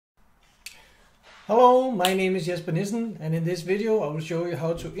Hello, my name is Jesper Nissen, and in this video I will show you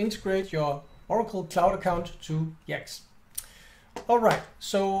how to integrate your Oracle Cloud account to yacss. Alright,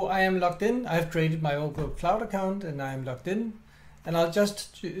 so I am logged in. I've created my Oracle Cloud account and I am logged in. And I'll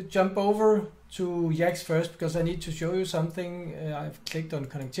just jump over to yacss first because I need to show you something. I've clicked on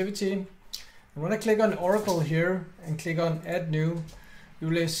connectivity. And when I click on Oracle here and click on Add New, you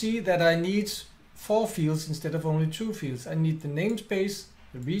will see that I need 4 fields instead of only 2 fields. I need the namespace,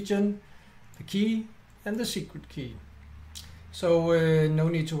 the region, the key and the secret key. So no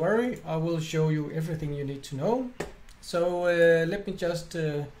need to worry, I will show you everything you need to know. So let me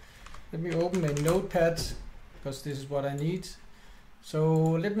open a notepad because this is what I need. So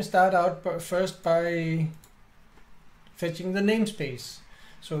let me start out first by fetching the namespace.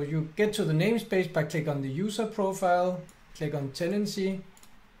 So you get to the namespace by click on the user profile, click on tenancy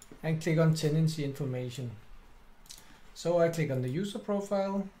and click on tenancy information. So I click on the user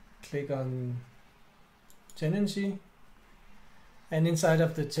profile, click on tenancy, and inside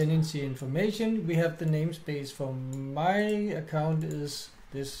of the tenancy information we have the namespace for my account is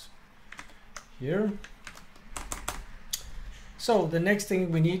this here. So the next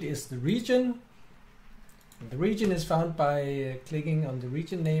thing we need is the region. The region is found by clicking on the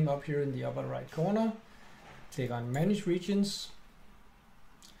region name up here in the upper right corner. Click on manage regions.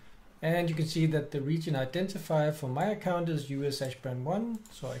 And you can see that the region identifier for my account is US-brand1,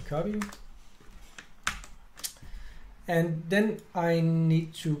 so I copy. And then I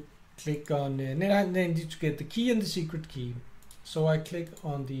need to click on, then I need to get the key and the secret key. So I click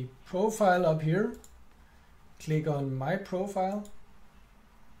on the profile up here, click on my profile,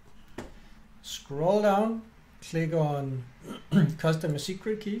 scroll down, click on customer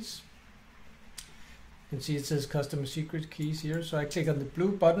secret keys. You can see it says customer secret keys here. So I click on the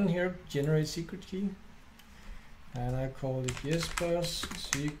blue button here, generate secret key. And I call it Jesper's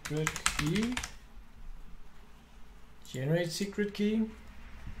secret key. Generate secret key.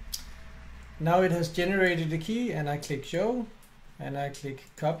 Now it has generated the key and I click show and I click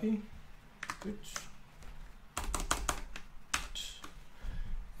copy. Good.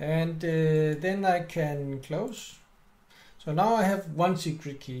 And then I can close. So now I have one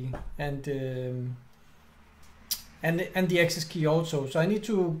secret key and the access key also. So I need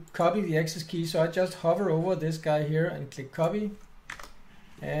to copy the access key. So I just hover over this guy here and click copy.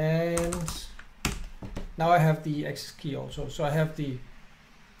 And now I have the access key also. So I have the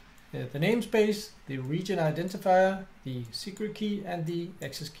namespace, the region identifier, the secret key and the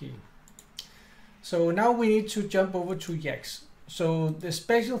access key. So now we need to jump over to yacss. So the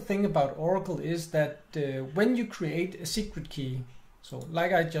special thing about Oracle is that when you create a secret key, so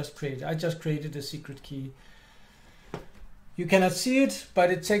like I just created a secret key. You cannot see it,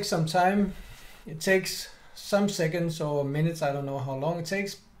 but it takes some time. It takes some seconds or minutes, I don't know how long it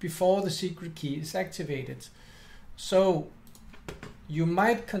takes, before the secret key is activated. So you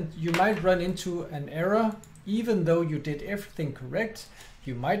might run into an error, even though you did everything correct.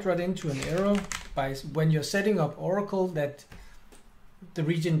 You might run into an error by when you're setting up Oracle that the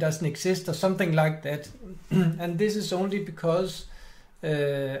region doesn't exist or something like that. And this is only because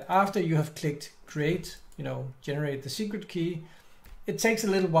after you have clicked create, generate the secret key, it takes a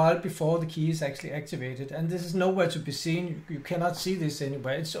little while before the key is actually activated, and this is nowhere to be seen. You cannot see this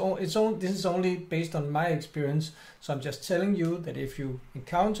anywhere. This is only based on my experience, so I'm just telling you that if you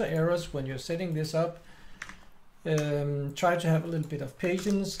encounter errors when you're setting this up, try to have a little bit of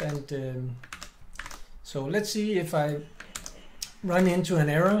patience. And so let's see if I run into an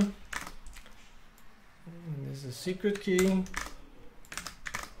error. And this is secret key.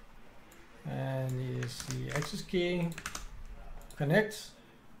 And is the access key, connect.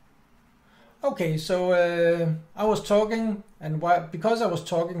 Okay, so I was talking, and because I was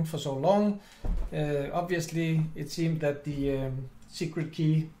talking for so long, obviously it seemed that the secret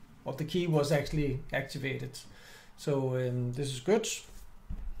key of the key was actually activated. So this is good.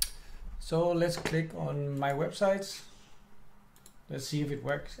 So let's click on my website. Let's see if it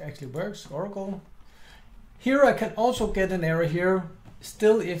actually works. Oracle. Here I can also get an error here.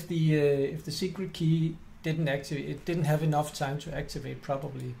 Still, if the secret key didn't activate, it didn't have enough time to activate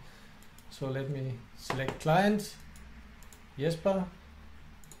probably. So let me select client, Jesper.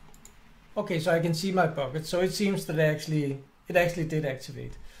 Okay, so I can see my bucket. So it seems that it actually did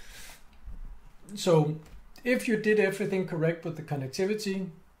activate. So if you did everything correct with the connectivity,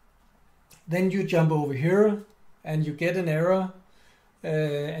 then you jump over here and you get an error.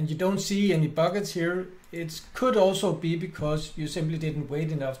 And you don't see any buckets here. It could also be because you simply didn't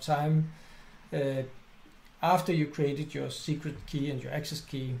wait enough time after you created your secret key and your access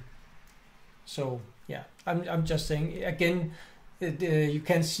key. So yeah, I'm just saying again, you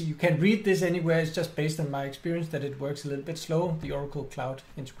can read this anywhere. It's just based on my experience that it works a little bit slow, the Oracle Cloud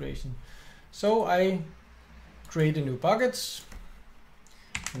integration. So I create a new bucket,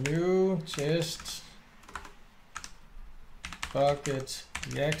 new test bucket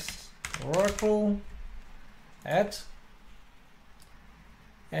yacss Oracle, add,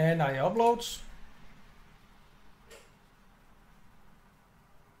 and I upload.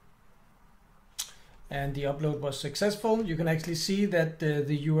 And the upload was successful. You can actually see that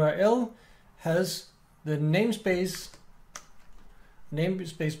the URL has the namespace.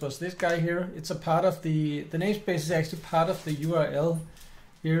 Namespace was this guy here. It's a part of the namespace is actually part of the URL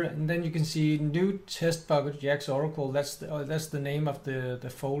here, and then you can see new test bucket yacss Oracle. That's the name of the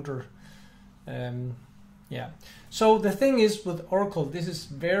folder. Yeah. So the thing is with Oracle, this is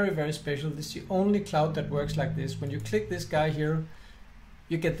very, very special. This is the only cloud that works like this. When you click this guy here,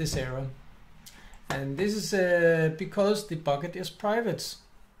 you get this error. And this is because the bucket is private.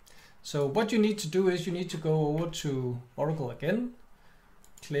 So what you need to do is you need to go over to Oracle again,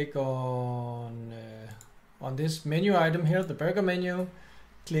 click on this menu item here, the burger menu,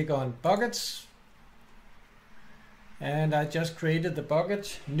 click on buckets, and I just created the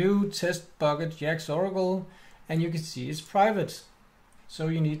bucket, new test bucket yacss Oracle, and you can see it's private. So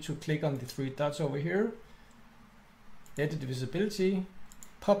you need to click on the three dots over here, edit visibility,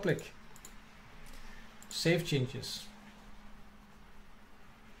 public. Save changes.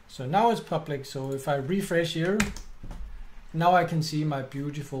 So now it's public. So if I refresh here, now I can see my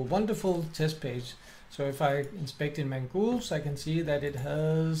beautiful, wonderful test page. So if I inspect in Mangools, I can see that it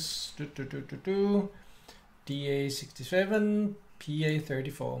has DA67,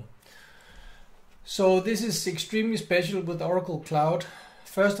 PA34. So this is extremely special with Oracle Cloud.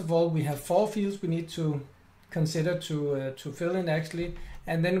 First of all, we have 4 fields we need to consider to fill in actually,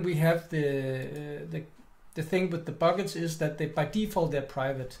 and then we have the thing with the buckets is that they by default they're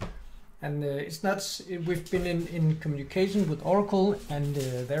private, and it's not. We've been in communication with Oracle and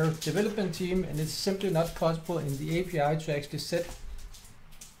their development team, and it's simply not possible in the API to actually set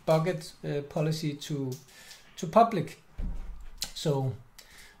bucket policy to public. So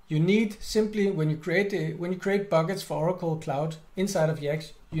you need simply when you create buckets for Oracle Cloud inside of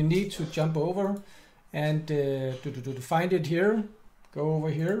yacss, you need to jump over and to find it here. Go over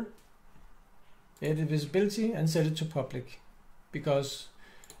here, edit visibility, and set it to public, because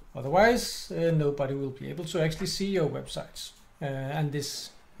otherwise nobody will be able to actually see your websites. And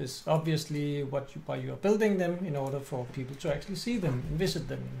this is obviously why you are building them, in order for people to actually see them and visit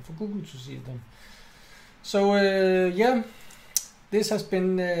them, and for Google to see them. So yeah, this has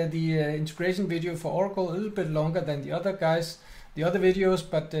been the integration video for Oracle, a little bit longer than the other videos,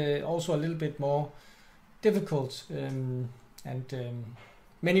 but also a little bit more difficult. And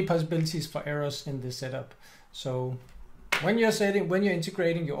many possibilities for errors in this setup. So when you're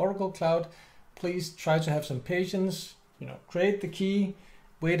integrating your Oracle Cloud, please try to have some patience. Create the key,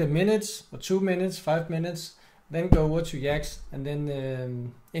 wait a minute or 2 minutes, 5 minutes, then go over to yacss and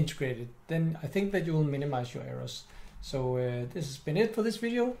then integrate it. Then I think that you will minimize your errors. So this has been it for this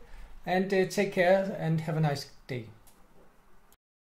video, and take care and have a nice day.